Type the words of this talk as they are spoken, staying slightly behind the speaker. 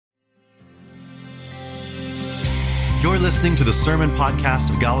You're listening to the Sermon Podcast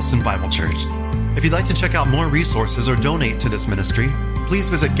of Galveston Bible Church. If you'd like to check out more resources or donate to this ministry, please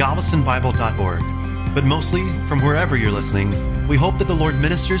visit galvestonbible.org. But mostly, from wherever you're listening, we hope that the Lord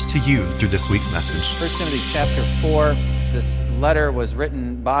ministers to you through this week's message. 1 Timothy chapter 4, this letter was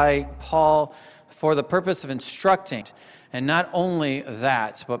written by Paul for the purpose of instructing. And not only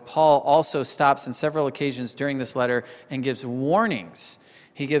that, but Paul also stops on several occasions during this letter and gives warnings.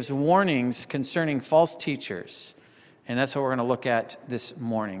 He gives warnings concerning false teachers. And that's what we're going to look at this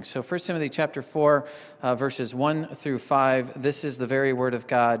morning. So 1 Timothy chapter 4, verses 1 through 5, this is the very word of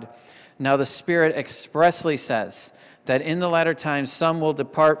God. Now the Spirit expressly says that in the latter times some will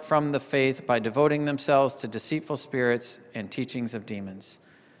depart from the faith by devoting themselves to deceitful spirits and teachings of demons,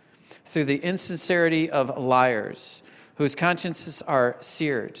 through the insincerity of liars, whose consciences are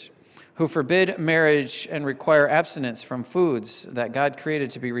seared, who forbid marriage and require abstinence from foods that God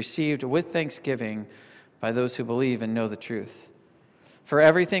created to be received with thanksgiving by those who believe and know the truth. For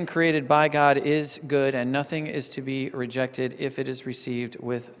everything created by God is good, and nothing is to be rejected if it is received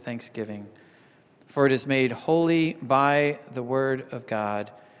with thanksgiving. For it is made holy by the word of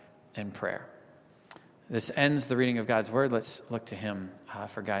God and prayer. This ends the reading of God's word. Let's look to him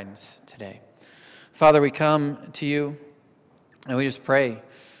for guidance today. Father, we come to you and we just pray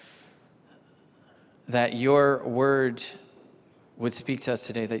that your word would speak to us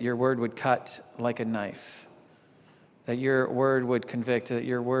today, that your word would cut like a knife, that your word would convict, that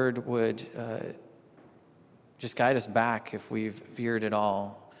your word would just guide us back if we've veered at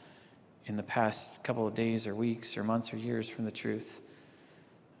all in the past couple of days or weeks or months or years from the truth.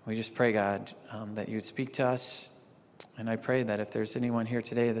 We just pray, God, that you would speak to us, and I pray that if there's anyone here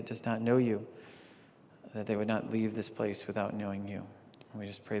today that does not know you, that they would not leave this place without knowing you. We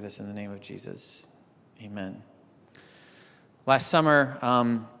just pray this in the name of Jesus. Amen. Last summer,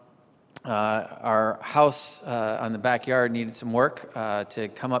 our house on the backyard needed some work to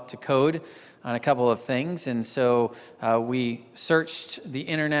come up to code on a couple of things. And so we searched the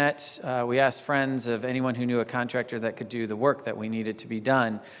internet. We asked friends of anyone who knew a contractor that could do the work that we needed to be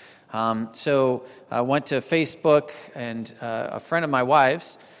done. So I went to Facebook, and a friend of my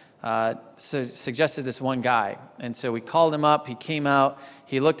wife's suggested this one guy. And so we called him up. He came out.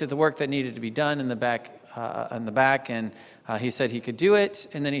 He looked at the work that needed to be done in the back, and he said he could do it.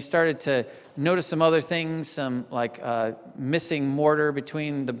 And then he started to notice some other things, some like missing mortar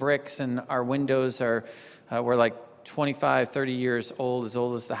between the bricks, and our windows were like 25, 30 years old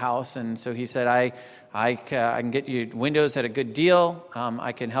as the house. And so he said, I can get you windows at a good deal.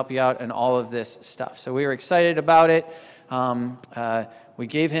 I can help you out and all of this stuff. So we were excited about it. We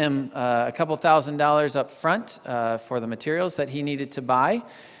gave him a couple $1,000s up front for the materials that he needed to buy.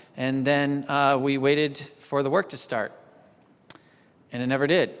 And then we waited for the work to start. And it never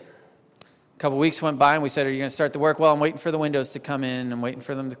did. A couple weeks went by, and we said, are you going to start the work? Well, I'm waiting for the windows to come in. I'm waiting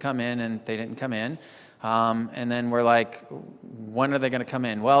for them to come in, and they didn't come in. And then we're like, when are they going to come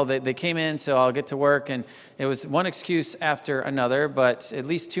in? Well, they came in, so I'll get to work. And it was one excuse after another, but at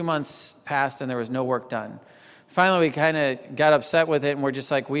least 2 months passed, and there was no work done. Finally, we kind of got upset with it, and we're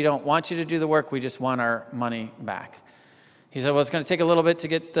just like, we don't want you to do the work. We just want our money back. He said, well, it's going to take a little bit to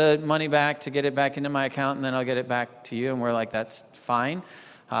get the money back, to get it back into my account, and then I'll get it back to you. And we're like, that's fine.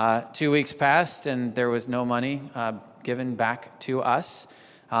 2 weeks passed, and there was no money given back to us.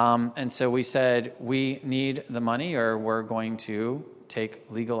 And so we said, we need the money, or we're going to take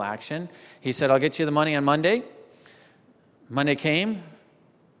legal action. He said, I'll get you the money on Monday. Monday came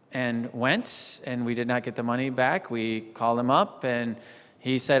and went, and we did not get the money back. We called him up, and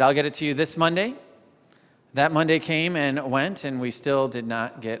he said, I'll get it to you this Monday. That Monday came and went, and we still did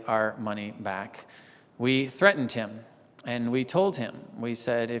not get our money back. We threatened him, and we told him, we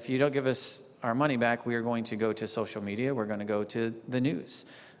said, if you don't give us our money back, we are going to go to social media. We're going to go to the news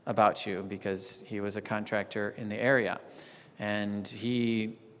about you, because he was a contractor in the area. And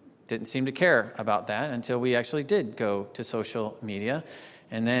he didn't seem to care about that until we actually did go to social media.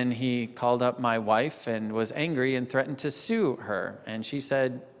 And then he called up my wife and was angry and threatened to sue her. And she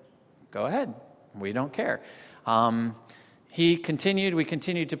said, go ahead. We don't care. We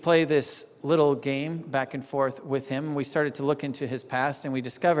continued to play this little game back and forth with him. We started to look into his past, and we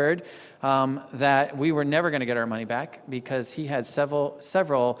discovered that we were never going to get our money back, because he had several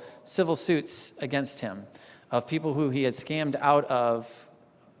civil suits against him of people who he had scammed out of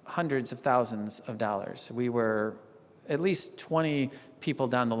hundreds of thousands of dollars. We were at least 20 people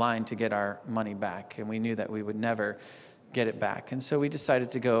down the line to get our money back, and we knew that we would never get it back. And so we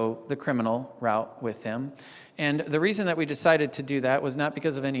decided to go the criminal route with him. And the reason that we decided to do that was not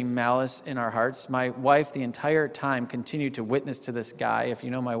because of any malice in our hearts. My wife, the entire time, continued to witness to this guy. If you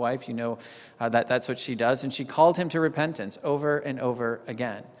know my wife, you know that's what she does. And she called him to repentance over and over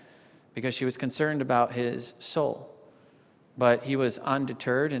again because she was concerned about his soul. But he was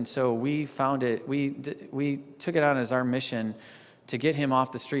undeterred, and so we found it. We took it on as our mission to get him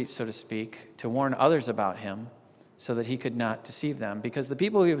off the street, so to speak, to warn others about him, so that he could not deceive them. Because the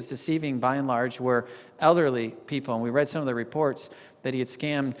people he was deceiving, by and large, were elderly people. And we read some of the reports that he had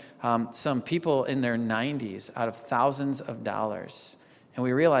scammed some people in their 90s out of thousands of dollars. And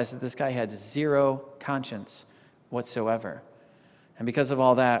we realized that this guy had zero conscience whatsoever. And because of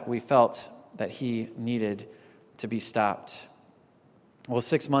all that, we felt that he needed to be stopped. Well,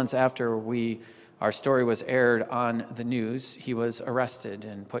 6 months after our story was aired on the news, he was arrested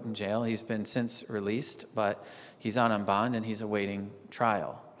and put in jail. He's been since released, but he's out on bond and he's awaiting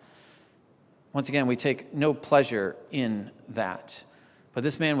trial. Once again, we take no pleasure in that. But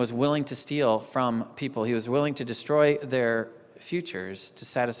this man was willing to steal from people. He was willing to destroy their futures to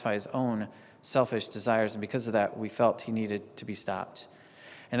satisfy his own selfish desires. And because of that, we felt he needed to be stopped.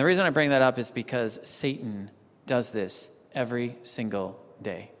 And the reason I bring that up is because Satan does this every single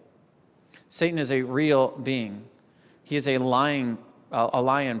day. Satan is a real being. He is a lion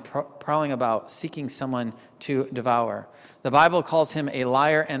prowling about, seeking someone to devour. The Bible calls him a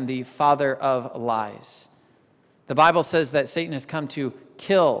liar and the father of lies. The Bible says that Satan has come to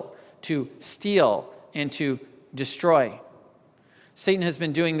kill, to steal, and to destroy. Satan has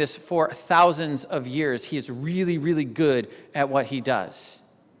been doing this for thousands of years. He is really, really good at what he does.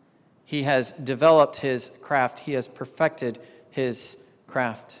 He has developed his craft. He has perfected his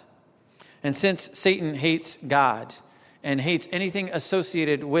craft. And since Satan hates God and hates anything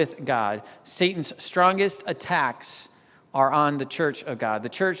associated with God, Satan's strongest attacks are on the church of God, the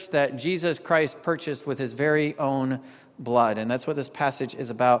church that Jesus Christ purchased with his very own blood. And that's what this passage is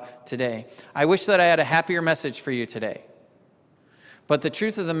about today. I wish that I had a happier message for you today. But the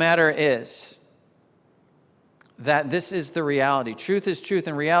truth of the matter is that this is the reality. Truth is truth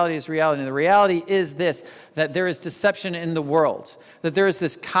and reality is reality. And the reality is this, that there is deception in the world, that there is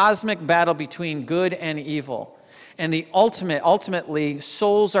this cosmic battle between good and evil. And ultimately,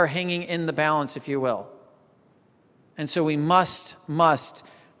 souls are hanging in the balance, if you will. And so we must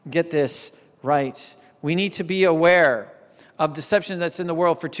get this right. We need to be aware of deception that's in the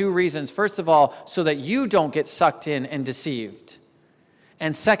world for two reasons. First of all, so that you don't get sucked in and deceived.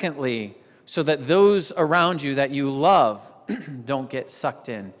 And secondly, so that those around you that you love don't get sucked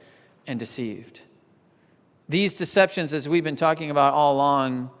in and deceived. These deceptions, as we've been talking about all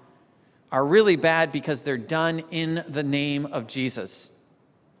along, are really bad because they're done in the name of Jesus.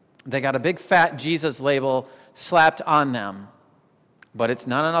 They got a big fat Jesus label slapped on them, but it's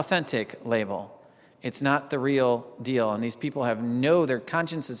not an authentic label. It's not the real deal. And these people their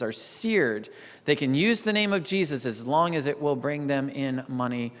consciences are seared. They can use the name of Jesus as long as it will bring them in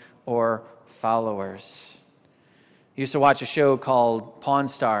money or followers. I used to watch a show called Pawn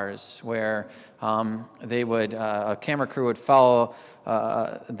Stars where a camera crew would follow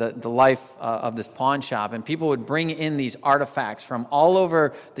the life of this pawn shop, and people would bring in these artifacts from all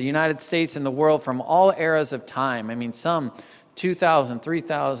over the United States and the world from all eras of time. I mean, some 2,000,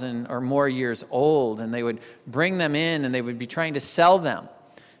 3,000 or more years old, and they would bring them in and they would be trying to sell them.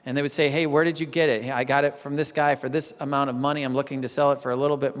 And they would say, hey, where did you get it? Hey, I got it from this guy for this amount of money. I'm looking to sell it for a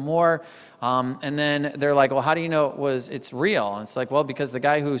little bit more. And then they're like, well, how do you know it's real? And it's like, well, because the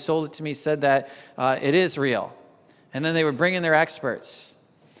guy who sold it to me said that it is real. And then they would bring in their experts.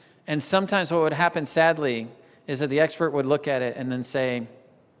 And sometimes what would happen, sadly, is that the expert would look at it and then say,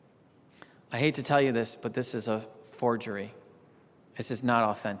 I hate to tell you this, but this is a forgery. This is not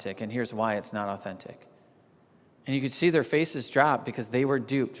authentic. And here's why it's not authentic. And you could see their faces drop because they were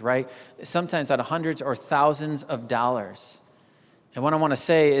duped, right? Sometimes out of hundreds or thousands of dollars. And what I want to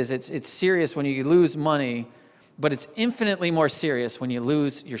say is it's serious when you lose money, but it's infinitely more serious when you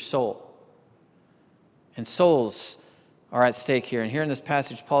lose your soul. And souls are at stake here. And here in this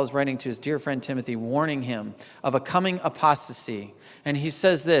passage, Paul is writing to his dear friend Timothy, warning him of a coming apostasy. And he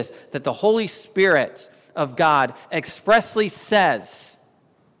says this, that the Holy Spirit of God expressly says,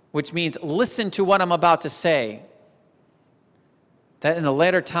 which means listen to what I'm about to say, that in the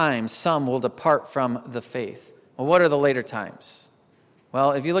later times, some will depart from the faith. Well, what are the later times?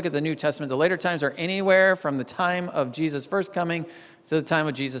 Well, if you look at the New Testament, the later times are anywhere from the time of Jesus' first coming to the time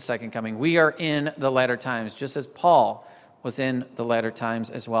of Jesus' second coming. We are in the latter times, just as Paul was in the latter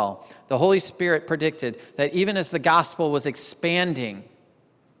times as well. The Holy Spirit predicted that even as the gospel was expanding,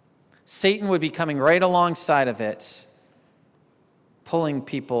 Satan would be coming right alongside of it pulling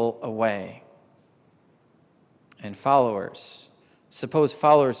people away. And followers, suppose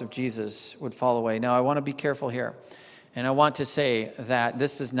followers of Jesus would fall away. Now, I want to be careful here. And I want to say that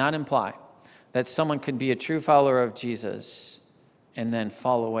this does not imply that someone could be a true follower of Jesus and then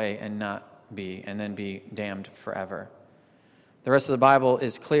fall away and then be damned forever. The rest of the Bible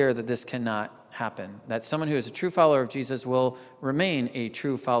is clear that this cannot happen, that someone who is a true follower of Jesus will remain a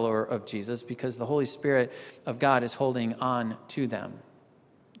true follower of Jesus because the Holy Spirit of God is holding on to them.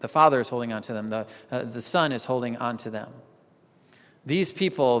 The Father is holding on to them. The Son is holding on to them. These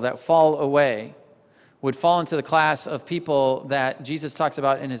people that fall away would fall into the class of people that Jesus talks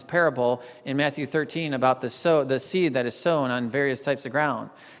about in his parable in Matthew 13 about the seed that is sown on various types of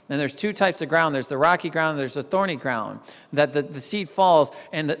ground. And there's two types of ground. There's the rocky ground, there's the thorny ground. That the seed falls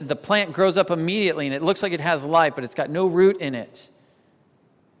and the plant grows up immediately and it looks like it has life, but it's got no root in it.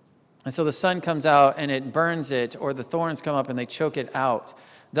 And so the sun comes out and it burns it, or the thorns come up and they choke it out,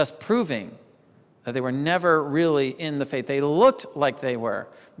 thus proving that they were never really in the faith. They looked like they were.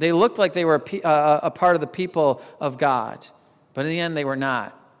 They looked like they were a part of the people of God. But in the end, they were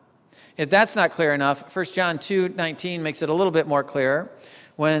not. If that's not clear enough, 1 John 2:19 makes it a little bit more clear.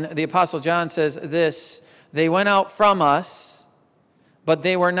 When the Apostle John says this, they went out from us, but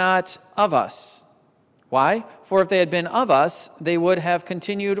they were not of us. Why? For if they had been of us, they would have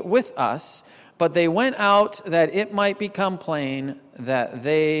continued with us. But they went out that it might become plain that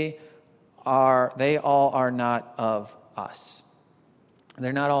they all are not of us.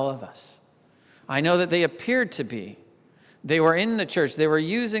 They're not all of us. I know that they appeared to be. They were in the church. They were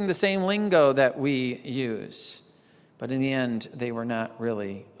using the same lingo that we use. But in the end, they were not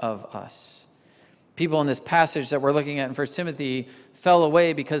really of us. People in this passage that we're looking at in 1 Timothy fell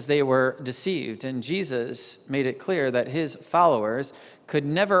away because they were deceived. And Jesus made it clear that his followers could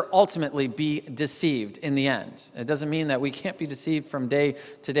never ultimately be deceived in the end. It doesn't mean that we can't be deceived from day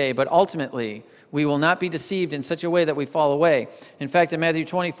to day, but ultimately we will not be deceived in such a way that we fall away. In fact, in Matthew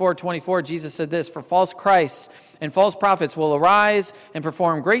 24:24, Jesus said this, "For false Christs and false prophets will arise and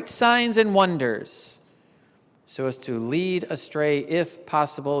perform great signs and wonders, so as to lead astray, if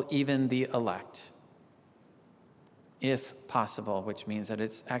possible, even the elect." If possible, which means that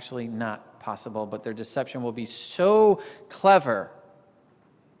it's actually not possible, but their deception will be so clever,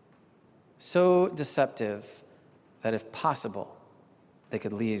 so deceptive, that if possible, they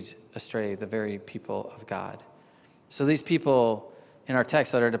could lead astray the very people of God. So these people in our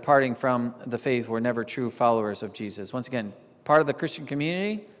text that are departing from the faith were never true followers of Jesus. Once again, part of the Christian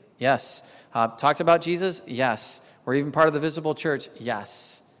community? Yes. Talked about Jesus? Yes. Were even part of the visible church?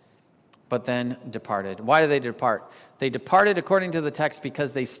 Yes. But then departed. Why did they depart? They departed, according to the text,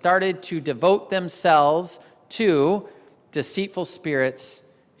 because they started to devote themselves to deceitful spirits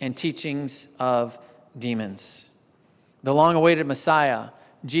and teachings of demons. The long-awaited Messiah,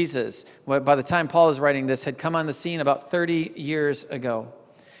 Jesus, by the time Paul is writing this, had come on the scene about 30 years ago.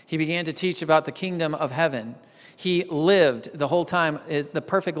 He began to teach about the kingdom of heaven. He lived the whole time the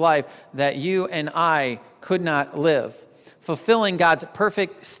perfect life that you and I could not live, fulfilling God's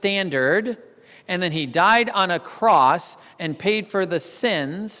perfect standard. And then he died on a cross and paid for the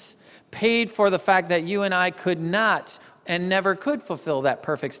sins, paid for the fact that you and I could not and never could fulfill that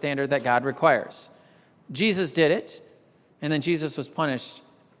perfect standard that God requires. Jesus did it, and then Jesus was punished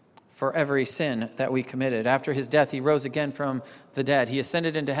for every sin that we committed. After his death, he rose again from the dead. He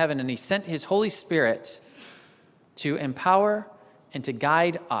ascended into heaven, and he sent his Holy Spirit to empower and to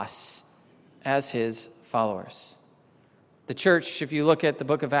guide us as his followers. The church, if you look at the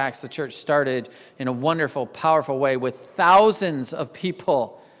book of Acts, the church started in a wonderful, powerful way with thousands of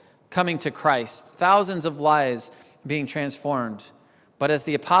people coming to Christ, thousands of lives being transformed. But as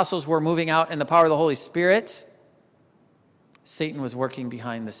the apostles were moving out in the power of the Holy Spirit, Satan was working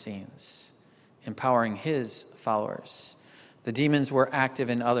behind the scenes, empowering his followers. The demons were active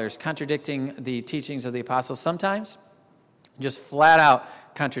in others, contradicting the teachings of the apostles, sometimes just flat out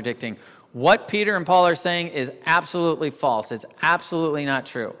contradicting. What Peter and Paul are saying is absolutely false. It's absolutely not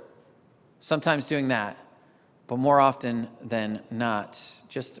true. Sometimes doing that, but more often than not,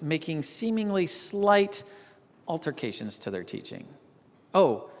 just making seemingly slight altercations to their teaching.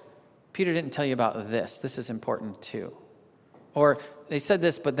 Oh, Peter didn't tell you about this. This is important too. Or they said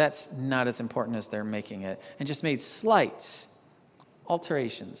this, but that's not as important as they're making it. And just made slight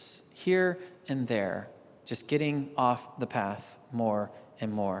alterations here and there, just getting off the path more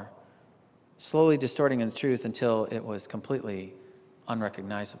and more, slowly distorting the truth until it was completely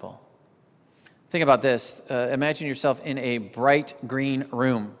unrecognizable. Think about this. Imagine yourself in a bright green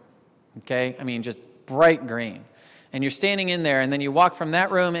room, okay? I mean, just bright green. And you're standing in there, and then you walk from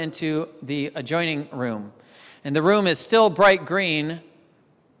that room into the adjoining room. And the room is still bright green,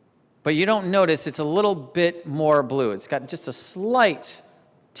 but you don't notice it's a little bit more blue. It's got just a slight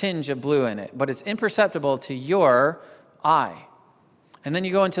tinge of blue in it, but it's imperceptible to your eye. And then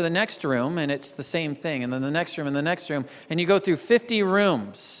you go into the next room, and it's the same thing, and then the next room, and the next room, and you go through 50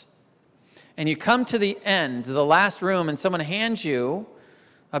 rooms, and you come to the end, the last room, and someone hands you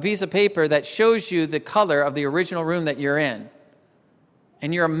a piece of paper that shows you the color of the original room that you're in.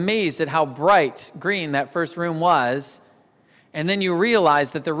 And you're amazed at how bright green that first room was, and then you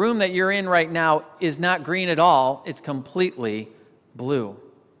realize that the room that you're in right now is not green at all, it's completely blue.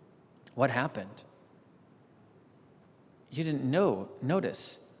 What happened? You didn't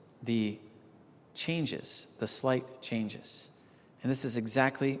notice the changes, the slight changes. And this is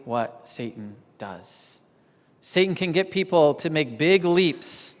exactly what Satan does. Satan can get people to make big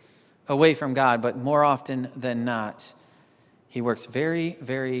leaps away from God, but more often than not, he works very,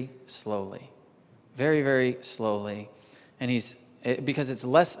 very slowly. Very, very slowly. And because it's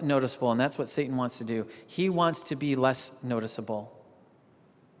less noticeable, and that's what Satan wants to do. He wants to be less noticeable.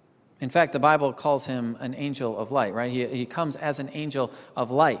 In fact, the Bible calls him an angel of light, right? He comes as an angel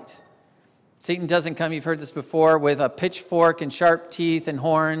of light. Satan doesn't come, you've heard this before, with a pitchfork and sharp teeth and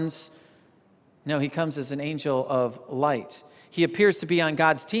horns. No, he comes as an angel of light. He appears to be on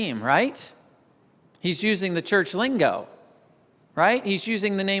God's team, right? He's using the church lingo, right? He's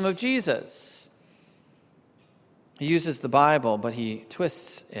using the name of Jesus. He uses the Bible, but he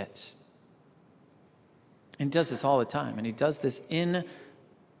twists it. And he does this all the time. And he does this in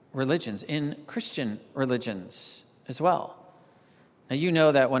religions, in Christian religions as well. Now, you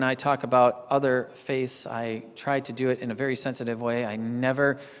know that when I talk about other faiths, I try to do it in a very sensitive way. I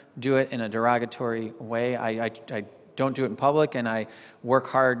never do it in a derogatory way. I don't do it in public, and I work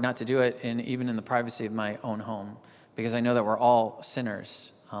hard not to do it even in the privacy of my own home, because I know that we're all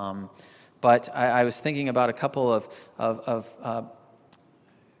sinners. But I was thinking about a couple of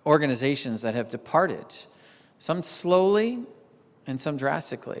organizations that have departed, some slowly and some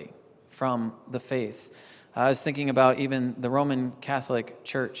drastically, from the faith. I was thinking about even the Roman Catholic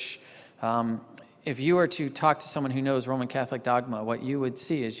Church. If you were to talk to someone who knows Roman Catholic dogma, what you would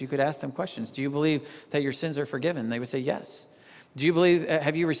see is you could ask them questions. Do you believe that your sins are forgiven? They would say yes. Do you believe,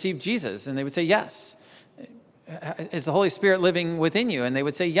 have you received Jesus? And they would say yes. Is the Holy Spirit living within you? And they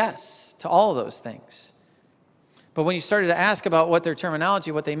would say yes to all of those things. But when you started to ask about what their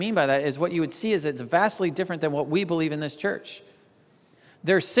terminology, what they mean by that, is what you would see is it's vastly different than what we believe in this church.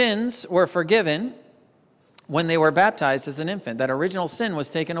 Their sins were forgiven when they were baptized as an infant. That original sin was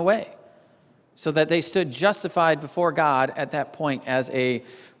taken away so that they stood justified before God at that point as a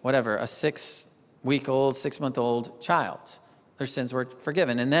 6-week-old, 6-month-old child. Their sins were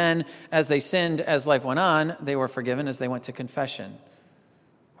forgiven. And then as they sinned, as life went on, they were forgiven as they went to confession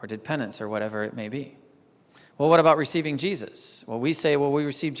or did penance or whatever it may be. Well, what about receiving Jesus? Well, we say, we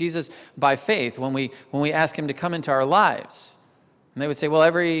receive Jesus by faith when we ask him to come into our lives. And they would say, well,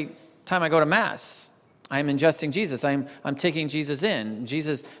 every time I go to Mass, I'm ingesting Jesus. I'm taking Jesus in.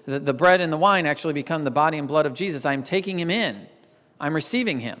 Jesus, the bread and the wine actually become the body and blood of Jesus. I'm taking him in. I'm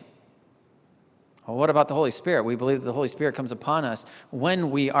receiving him. Well, what about the Holy Spirit? We believe that the Holy Spirit comes upon us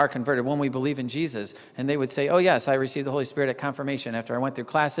when we are converted, when we believe in Jesus. And they would say, oh yes, I received the Holy Spirit at confirmation after I went through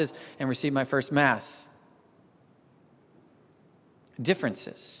classes and received my first Mass.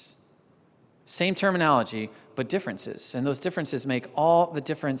 Differences. Same terminology, but differences. And those differences make all the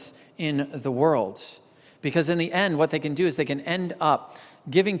difference in the world. Because in the end, what they can do is they can end up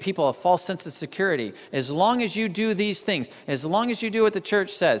giving people a false sense of security. As long as you do these things, as long as you do what the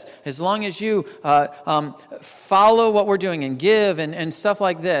church says, as long as you follow what we're doing and give and stuff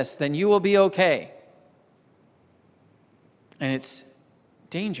like this, then you will be okay. And it's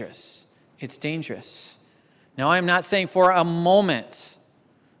dangerous. It's dangerous. Now, I'm not saying for a moment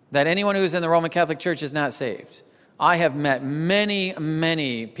that anyone who's in the Roman Catholic Church is not saved. I have met many,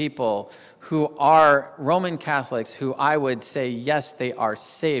 many people who are Roman Catholics who I would say, yes, they are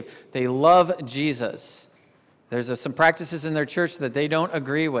saved. They love Jesus. There's some practices in their church that they don't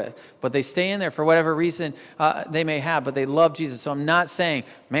agree with, but they stay in there for whatever reason they may have, but they love Jesus. So I'm not saying,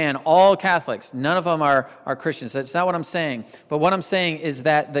 man, all Catholics, none of them are Christians. That's not what I'm saying. But what I'm saying is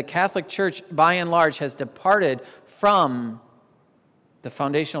that the Catholic Church, by and large, has departed from the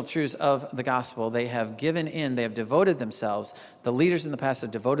foundational truths of the gospel. They have given in, they have devoted themselves, the leaders in the past have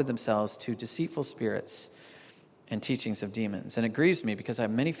devoted themselves to deceitful spirits and teachings of demons. And it grieves me because I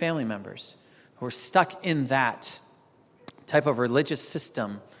have many family members who are stuck in that type of religious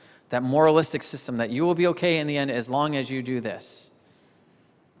system, that moralistic system, that you will be okay in the end as long as you do this.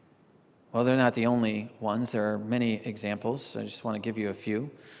 Well, they're not the only ones. There are many examples. I just want to give you a few.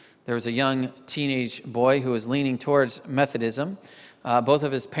 There was a young teenage boy who was leaning towards Methodism. Both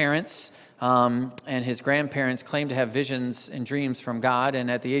of his parents and his grandparents claimed to have visions and dreams from God,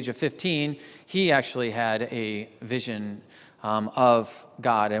 and at the age of 15, he actually had a vision of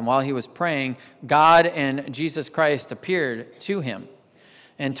God. And while he was praying, God and Jesus Christ appeared to him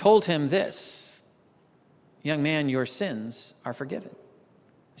and told him this: "Young man, your sins are forgiven."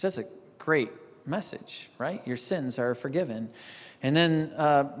 That's a great message, right? Your sins are forgiven. And then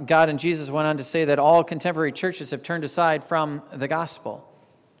God and Jesus went on to say that all contemporary churches have turned aside from the gospel.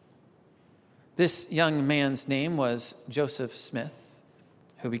 This young man's name was Joseph Smith,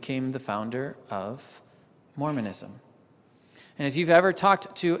 who became the founder of Mormonism. And if you've ever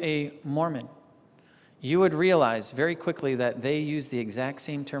talked to a Mormon, you would realize very quickly that they use the exact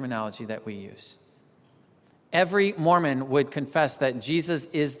same terminology that we use. Every Mormon would confess that Jesus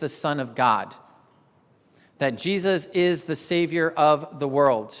is the Son of God, that Jesus is the Savior of the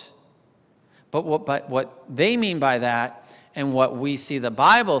world. But what they mean by that and what we see the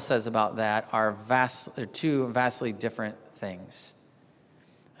Bible says about that are two vastly different things.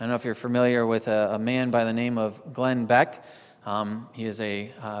 I don't know if you're familiar with a man by the name of Glenn Beck. He is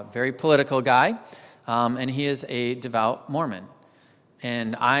a very political guy, and he is a devout Mormon.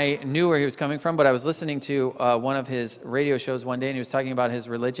 And I knew where he was coming from, but I was listening to one of his radio shows one day, and he was talking about his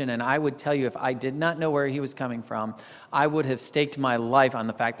religion, and I would tell you, if I did not know where he was coming from, I would have staked my life on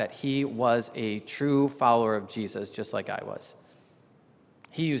the fact that he was a true follower of Jesus, just like I was.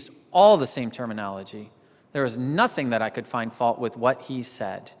 He used all the same terminology. There was nothing that I could find fault with what he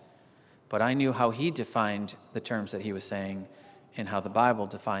said, but I knew how he defined the terms that he was saying and how the Bible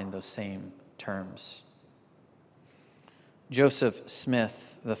defined those same terms. Joseph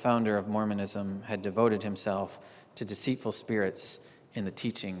Smith, the founder of Mormonism, had devoted himself to deceitful spirits in the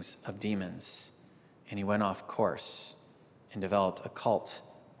teachings of demons, and he went off course and developed a cult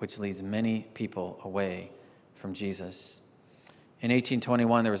which leads many people away from Jesus. In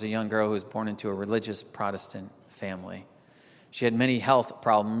 1821, there was a young girl who was born into a religious Protestant family. She had many health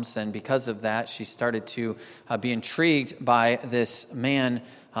problems, and because of that, she started to be intrigued by this man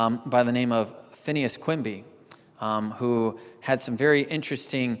by the name of Phineas Quimby, who had some very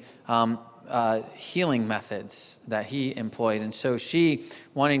interesting healing methods that he employed. And so she,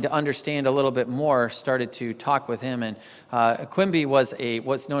 wanting to understand a little bit more, started to talk with him. And Quimby was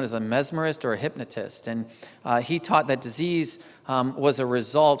what's known as a mesmerist or a hypnotist. And he taught that disease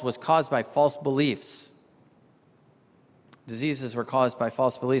was caused by false beliefs. Diseases were caused by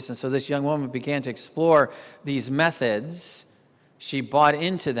false beliefs. And so this young woman began to explore these methods. She bought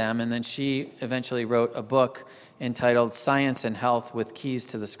into them, and then she eventually wrote a book entitled Science and Health with Keys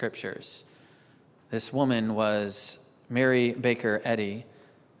to the Scriptures. This woman was Mary Baker Eddy,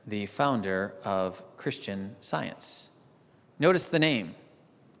 the founder of Christian Science. Notice the name,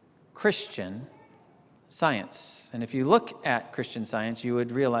 Christian Science. And if you look at Christian Science, you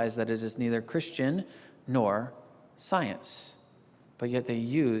would realize that it is neither Christian nor science. But yet they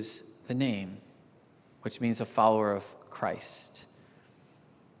use the name, which means a follower of Christ.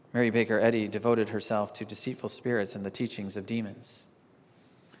 Mary Baker Eddy devoted herself to deceitful spirits and the teachings of demons.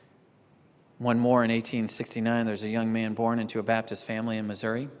 One more, in 1869, there's a young man born into a Baptist family in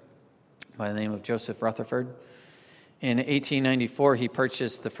Missouri by the name of Joseph Rutherford. In 1894, he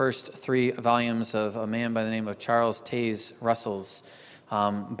purchased the first 3 volumes of a man by the name of Charles Taze Russell's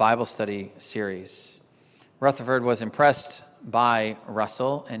Bible study series. Rutherford was impressed by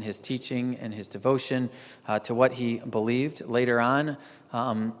Russell and his teaching and his devotion to what he believed. Later on,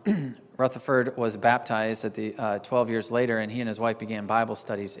 Rutherford was baptized at 12 years later, and he and his wife began Bible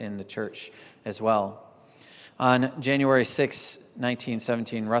studies in the church as well. On January 6,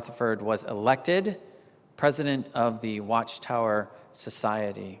 1917, Rutherford was elected president of the Watchtower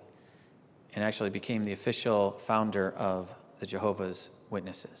Society and actually became the official founder of the Jehovah's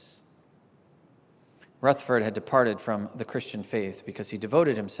Witnesses. Rutherford had departed from the Christian faith because he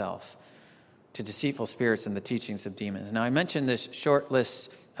devoted himself to deceitful spirits and the teachings of demons. Now, I mentioned this short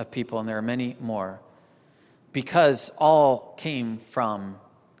list of people, and there are many more, because all came from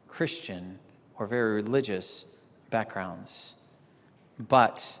Christian or very religious backgrounds,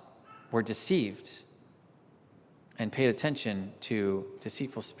 but were deceived and paid attention to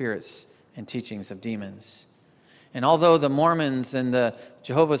deceitful spirits and teachings of demons. And although the Mormons and the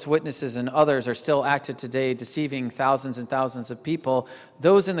Jehovah's Witnesses and others are still active today, deceiving thousands and thousands of people,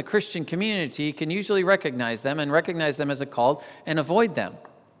 those in the Christian community can usually recognize them as a cult and avoid them.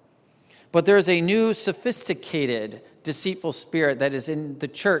 But there's a new sophisticated deceitful spirit that is in the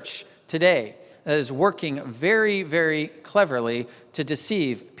church today that is working very, very cleverly to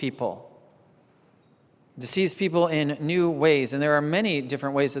deceive people. deceives people in new ways, and there are many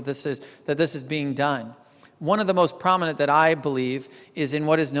different ways that this is being done. One of the most prominent that I believe is in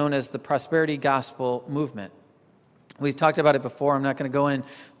what is known as the prosperity gospel movement. We've talked about it before. I'm not going to go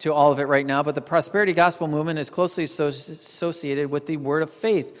into all of it right now, but the prosperity gospel movement is closely associated with the word of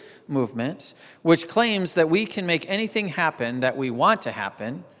faith movement, which claims that we can make anything happen that we want to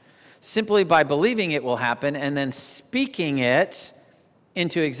happen simply by believing it will happen and then speaking it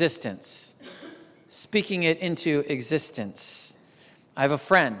into existence. Speaking it into existence. I have a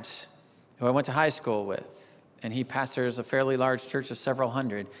friend who I went to high school with, and he pastors a fairly large church of several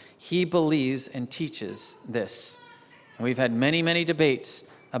hundred. He believes and teaches this. And we've had many, many debates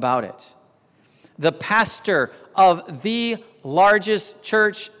about it. The pastor of the largest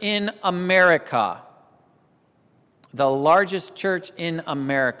church in America,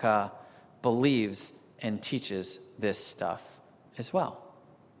 believes and teaches this stuff as well.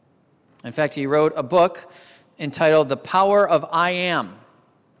 In fact, he wrote a book entitled The Power of I Am.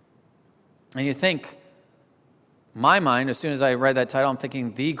 And you think, my mind, as soon as I read that title, I'm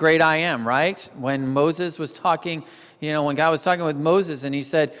thinking, the great I am, right? When Moses was talking, when God was talking with Moses and he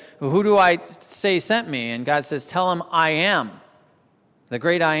said, who do I say sent me? And God says, tell him I am, the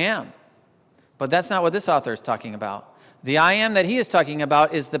great I am. But that's not what this author is talking about. The I am that he is talking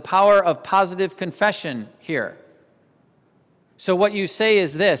about is the power of positive confession here. So what you say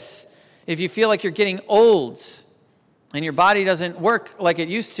is this: if you feel like you're getting old and your body doesn't work like it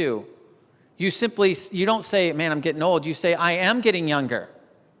used to, you don't say, man, I'm getting old. You say, I am getting younger.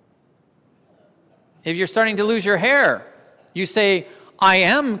 If you're starting to lose your hair, you say, I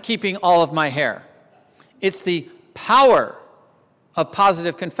am keeping all of my hair. It's the power of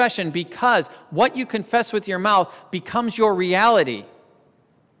positive confession, because what you confess with your mouth becomes your reality.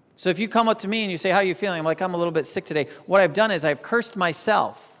 So if you come up to me and you say, how are you feeling? I'm like, I'm a little bit sick today. What I've done is I've cursed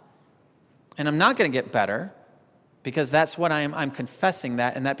myself, and I'm not going to get better, because that's what I'm confessing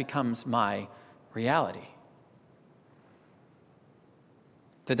that, and that becomes my reality.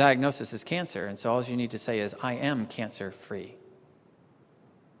 The diagnosis is cancer, and so all you need to say is, I am cancer-free.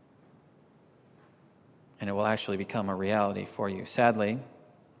 And it will actually become a reality for you. Sadly,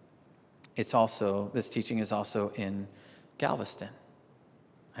 this teaching is also in Galveston.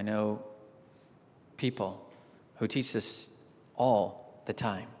 I know people who teach this all the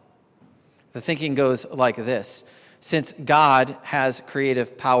time. The thinking goes like this: since God has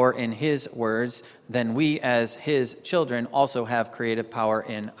creative power in his words, then we as his children also have creative power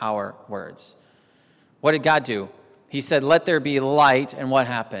in our words. What did God do? He said, let there be light, and what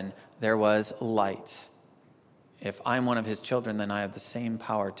happened? There was light. If I'm one of his children, then I have the same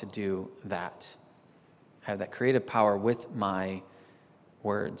power to do that. I have that creative power with my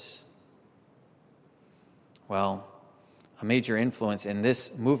words. Well, a major influence in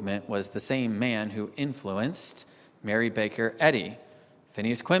this movement was the same man who influenced Mary Baker Eddy,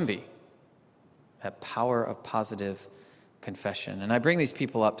 Phineas Quimby. That power of positive confession. And I bring these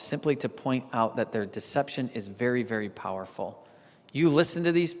people up simply to point out that their deception is very, very powerful. You listen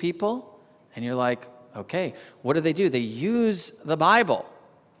to these people, and you're like, okay, what do? They use the Bible.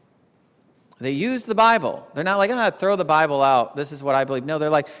 They use the Bible. They're not like, throw the Bible out. This is what I believe. No, they're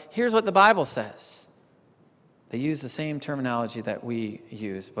like, here's what the Bible says. They use the same terminology that we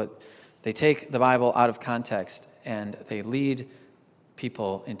use, but they take the Bible out of context, and they lead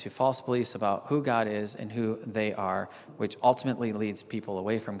people into false beliefs about who God is and who they are, which ultimately leads people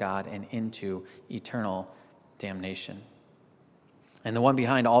away from God and into eternal damnation. And the one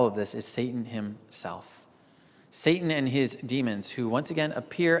behind all of this is Satan himself. Satan and his demons, who once again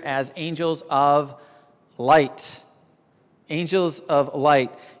appear as angels of light. Angels of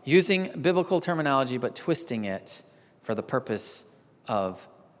light, using biblical terminology but twisting it for the purpose of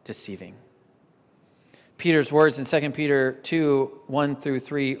deceiving. Peter's words in 2 Peter 2, 1 through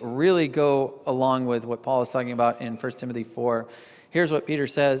 3 really go along with what Paul is talking about in 1 Timothy 4. Here's what Peter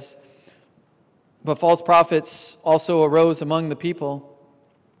says: but false prophets also arose among the people,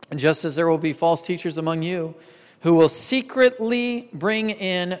 just as there will be false teachers among you, who will secretly bring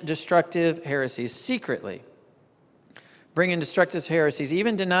in destructive heresies. Secretly bring in destructive heresies,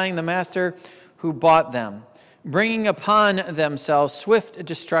 even denying the master who bought them, bringing upon themselves swift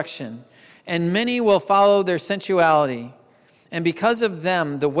destruction. And many will follow their sensuality. And because of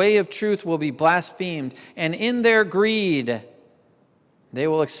them, the way of truth will be blasphemed. And in their greed, they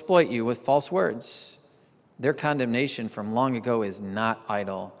will exploit you with false words. Their condemnation from long ago is not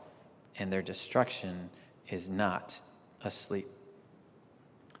idle, and their destruction is not asleep.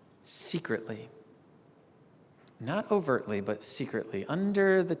 Secretly. not overtly, but secretly,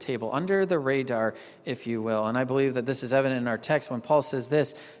 under the table, under the radar, if you will. And I believe that this is evident in our text when Paul says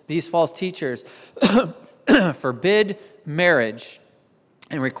this: these false teachers forbid marriage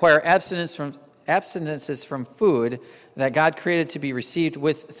and require abstinences from food that God created to be received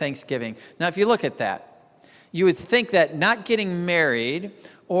with thanksgiving. Now, if you look at that, you would think that not getting married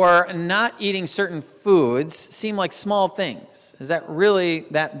or not eating certain foods seem like small things. Is that really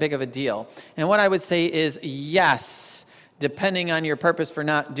that big of a deal? And what I would say is yes, depending on your purpose for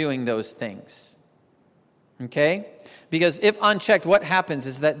not doing those things. Okay? Because if unchecked, what happens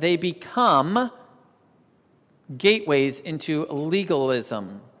is that they become gateways into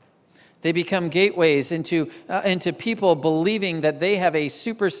legalism. They become gateways into people believing that they have a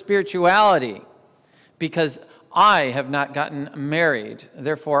super spirituality because I have not gotten married.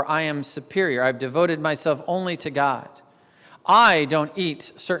 Therefore, I am superior. I've devoted myself only to God. I don't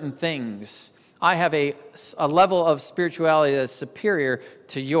eat certain things. I have a level of spirituality that is superior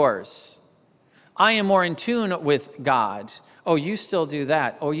to yours. I am more in tune with God. Oh, you still do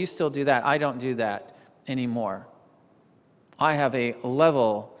that. Oh, you still do that. I don't do that anymore. I have a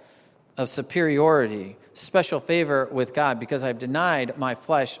level of superiority, special favor with God because I've denied my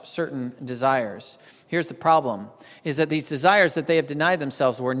flesh certain desires. Here's the problem, is that these desires that they have denied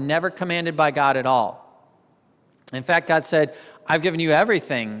themselves were never commanded by God at all. In fact, God said, I've given you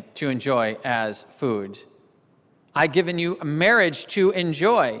everything to enjoy as food. I've given you marriage to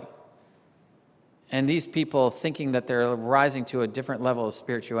enjoy. And these people, thinking that they're rising to a different level of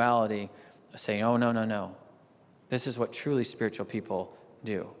spirituality, are saying, oh, no, no, no. This is what truly spiritual people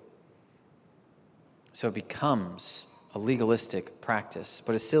do. So it becomes a legalistic practice.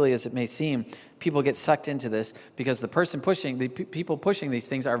 But as silly as it may seem, people get sucked into this because the people pushing these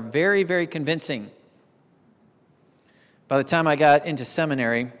things are very, very convincing. By the time I got into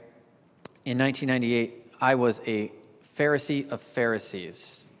seminary in 1998, I was a Pharisee of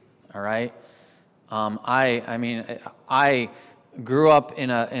Pharisees. All right, I grew up in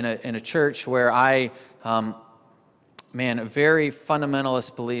a church where very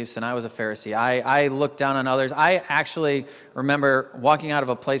fundamentalist beliefs, and I was a Pharisee. I looked down on others. I actually remember walking out of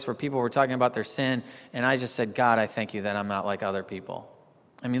a place where people were talking about their sin, and I just said, God, I thank you that I'm not like other people.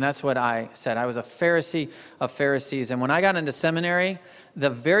 I mean, that's what I said. I was a Pharisee of Pharisees, and when I got into seminary, the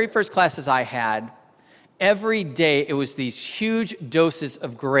very first classes I had, every day it was these huge doses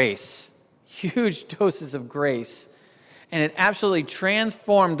of grace, and it absolutely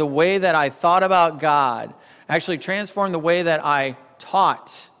transformed the way that I thought about God, actually transformed the way that I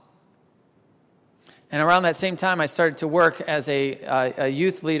taught. And around that same time, I started to work as a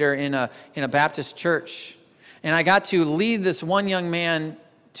youth leader in a Baptist church. And I got to lead this one young man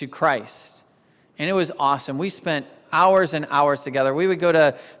to Christ. And it was awesome. We spent hours and hours together. We would go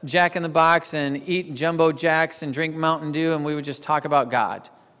to Jack in the Box and eat Jumbo Jacks and drink Mountain Dew, and we would just talk about God.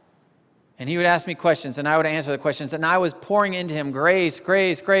 And he would ask me questions, and I would answer the questions. And I was pouring into him grace,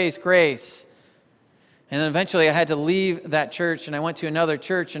 grace, grace, grace. And then eventually I had to leave that church, and I went to another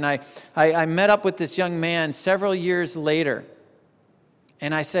church, and I met up with this young man several years later.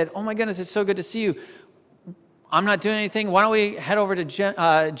 And I said, oh my goodness, it's so good to see you. I'm not doing anything. Why don't we head over to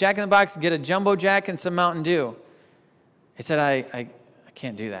Jack in the Box, get a Jumbo Jack and some Mountain Dew? He said, I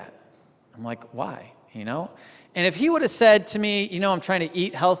can't do that. I'm like, why? And if he would have said to me, I'm trying to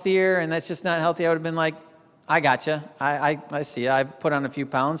eat healthier, and that's just not healthy, I would have been like, I gotcha. I see. I put on a few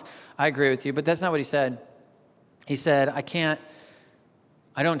pounds. I agree with you. But that's not what he said. He said,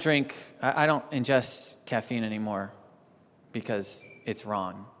 I don't drink, I don't ingest caffeine anymore because it's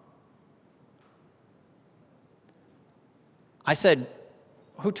wrong. I said,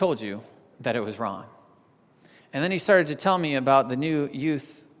 who told you that it was wrong? And then he started to tell me about the new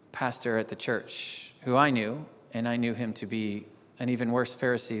youth pastor at the church who I knew, and I knew him to be an even worse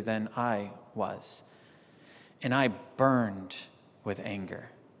Pharisee than I was. And I burned with anger.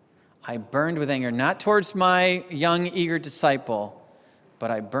 I burned with anger, not towards my young, eager disciple,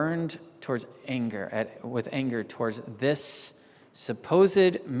 but I burned with anger towards this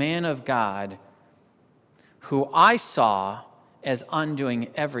supposed man of God who I saw as undoing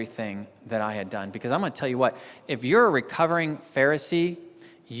everything that I had done. Because I'm going to tell you what, if you're a recovering Pharisee,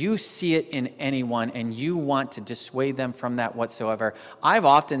 you see it in anyone, and you want to dissuade them from that whatsoever. I've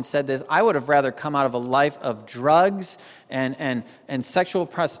often said this. I would have rather come out of a life of drugs and sexual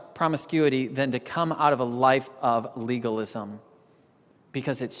promiscuity than to come out of a life of legalism,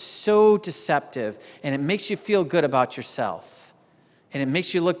 because it's so deceptive, and it makes you feel good about yourself, and it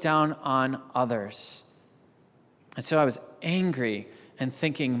makes you look down on others. And so I was angry and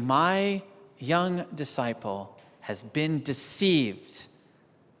thinking, my young disciple has been deceived.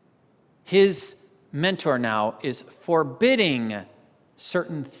 His mentor now is forbidding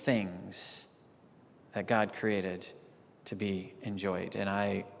certain things that God created to be enjoyed. And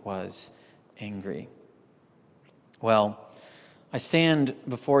I was angry. Well, I stand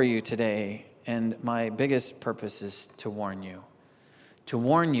before you today, and my biggest purpose is to warn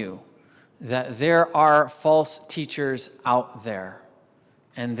you that there are false teachers out there,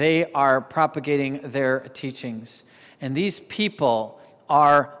 and they are propagating their teachings. And these people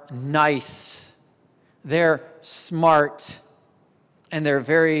are nice, they're smart, and they're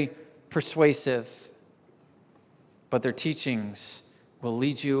very persuasive, but their teachings will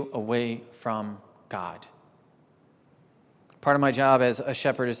lead you away from God. Part of my job as a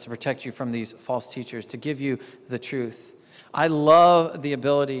shepherd is to protect you from these false teachers, to give you the truth. I love the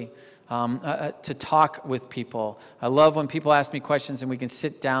ability to talk with people. I love when people ask me questions and we can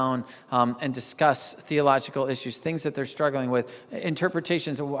sit down and discuss theological issues, things that they're struggling with,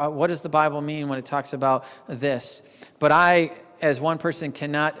 interpretations of what does the Bible mean when it talks about this. But I, as one person,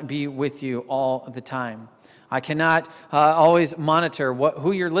 cannot be with you all the time. I cannot always monitor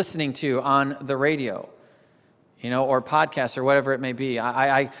who you're listening to on the radio, or podcasts or whatever it may be.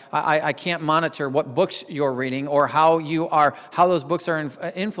 I can't monitor what books you're reading or how those books are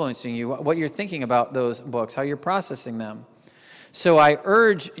influencing you, what you're thinking about those books, how you're processing them. So I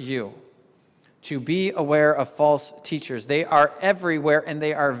urge you to be aware of false teachers. They are everywhere, and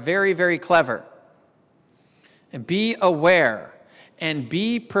they are very, very clever. And be aware and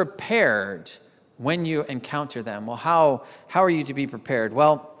be prepared when you encounter them. Well, how are you to be prepared?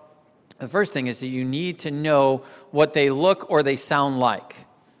 Well, the first thing is that you need to know what they look or they sound like.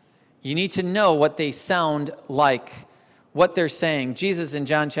 You need to know what they sound like, what they're saying. Jesus in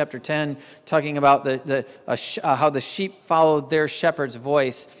John chapter 10, talking about how the sheep followed their shepherd's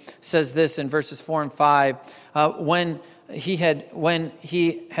voice, says this in verses 4 and 5. When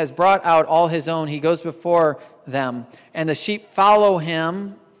he has brought out all his own, he goes before them, and the sheep follow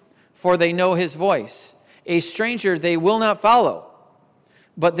him, for they know his voice. A stranger they will not follow,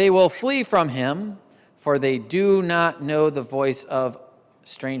 but they will flee from him, for they do not know the voice of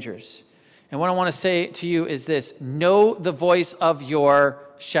strangers. And what I want to say to you is this: know the voice of your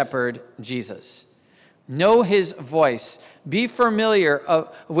shepherd, Jesus. Know his voice. Be familiar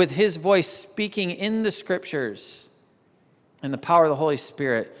with his voice speaking in the scriptures and the power of the Holy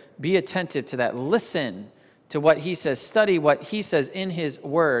Spirit. Be attentive to that. Listen to what he says. Study what he says in his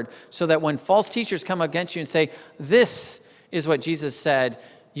word, so that when false teachers come against you and say, this is what Jesus said,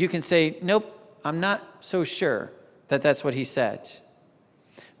 you can say, nope, I'm not so sure that that's what he said.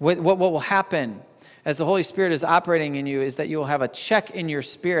 What will happen as the Holy Spirit is operating in you is that you will have a check in your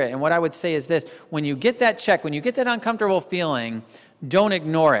spirit. And what I would say is this: when you get that check, when you get that uncomfortable feeling, don't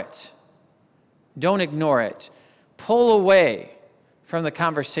ignore it. Don't ignore it. Pull away from the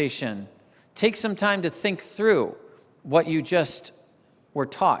conversation. Take some time to think through what you just were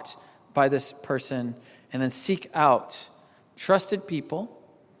taught by this person, and then seek out trusted people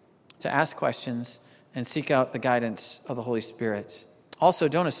to ask questions and seek out the guidance of the Holy Spirit. Also,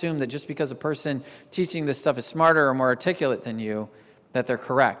 don't assume that just because a person teaching this stuff is smarter or more articulate than you, that they're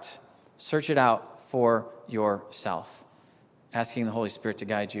correct. Search it out for yourself, asking the Holy Spirit to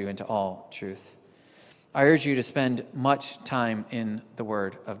guide you into all truth. I urge you to spend much time in the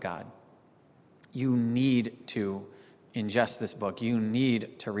Word of God. You need to ingest this book. You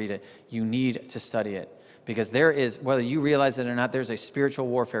need to read it. You need to study it. Because there is, whether you realize it or not, there's a spiritual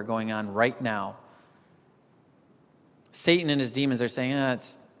warfare going on right now. Satan and his demons are saying,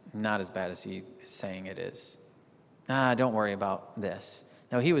 it's not as bad as he is saying it is. Don't worry about this.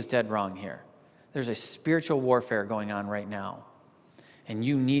 No, he was dead wrong here. There's a spiritual warfare going on right now. And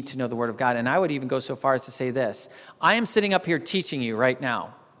you need to know the Word of God. And I would even go so far as to say this: I am sitting up here teaching you right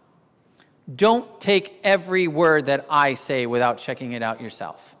now. Don't take every word that I say without checking it out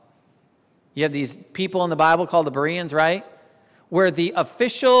yourself. You have these people in the Bible called the Bereans, right? Where the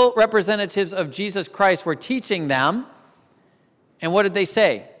official representatives of Jesus Christ were teaching them. And what did they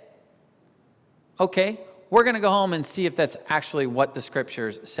say? Okay, we're going to go home and see if that's actually what the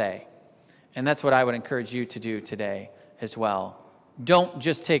scriptures say. And that's what I would encourage you to do today as well. Don't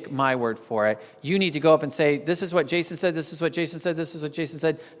just take my word for it. You need to go up and say, this is what Jason said, this is what Jason said, this is what Jason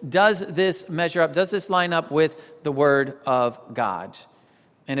said. Does this measure up? Does this line up with the Word of God?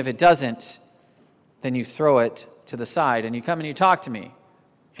 And if it doesn't, then you throw it to the side and you come and you talk to me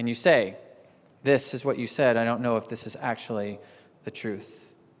and you say, this is what you said. I don't know if this is actually the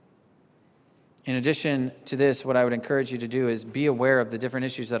truth. In addition to this, what I would encourage you to do is be aware of the different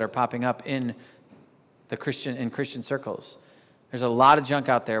issues that are popping up in Christian circles. There's a lot of junk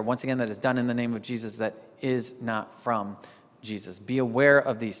out there, once again, that is done in the name of Jesus that is not from Jesus. Be aware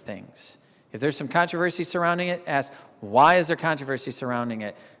of these things If there's some controversy surrounding it, ask, why is there controversy surrounding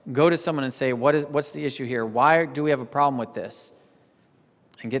it? Go to someone and say, what's the issue here? Why do we have a problem with this?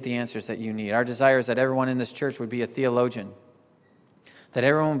 And get the answers that you need. Our desire is that everyone in this church would be a theologian, that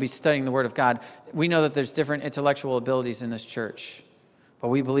everyone would be studying the Word of God. We know that there's different intellectual abilities in this church, but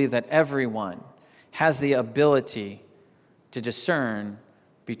we believe that everyone has the ability to discern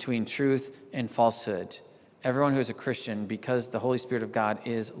between truth and falsehood. Everyone who is a Christian, because the Holy Spirit of God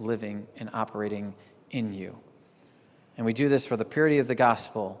is living and operating in you. And we do this for the purity of the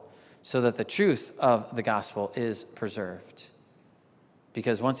gospel, so that the truth of the gospel is preserved.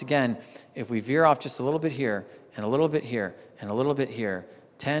 Because once again, if we veer off just a little bit here, and a little bit here, and a little bit here,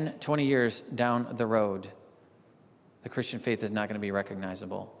 10, 20 years down the road, the Christian faith is not going to be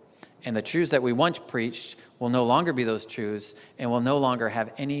recognizable. And the truths that we once preached will no longer be those truths, and will no longer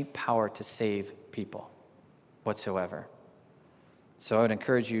have any power to save people whatsoever. So I would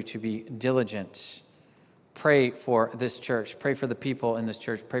encourage you to be diligent. Pray for this church. Pray for the people in this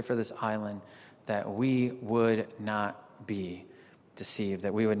church. Pray for this island, that we would not be deceived,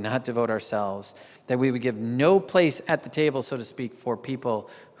 that we would not devote ourselves, that we would give no place at the table, so to speak, for people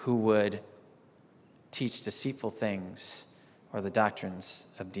who would teach deceitful things or the doctrines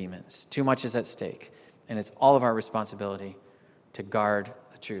of demons. Too much is at stake, and it's all of our responsibility to guard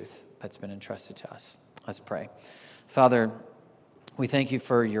the truth that's been entrusted to us. Let's pray. Father, we thank you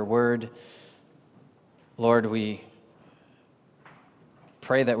for your word. Lord, we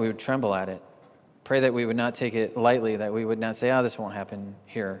pray that we would tremble at it. Pray that we would not take it lightly, that we would not say, this won't happen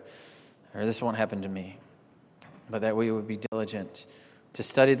here, or this won't happen to me, but that we would be diligent to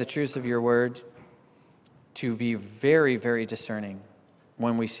study the truths of your word, to be very, very discerning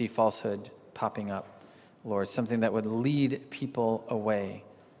when we see falsehood popping up, Lord, something that would lead people away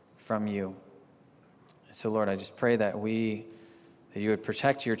from you. So, Lord, I just pray that you would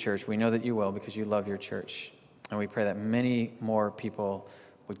protect your church. We know that you will, because you love your church. And we pray that many more people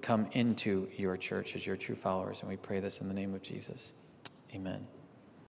would come into your church as your true followers. And we pray this in the name of Jesus. Amen.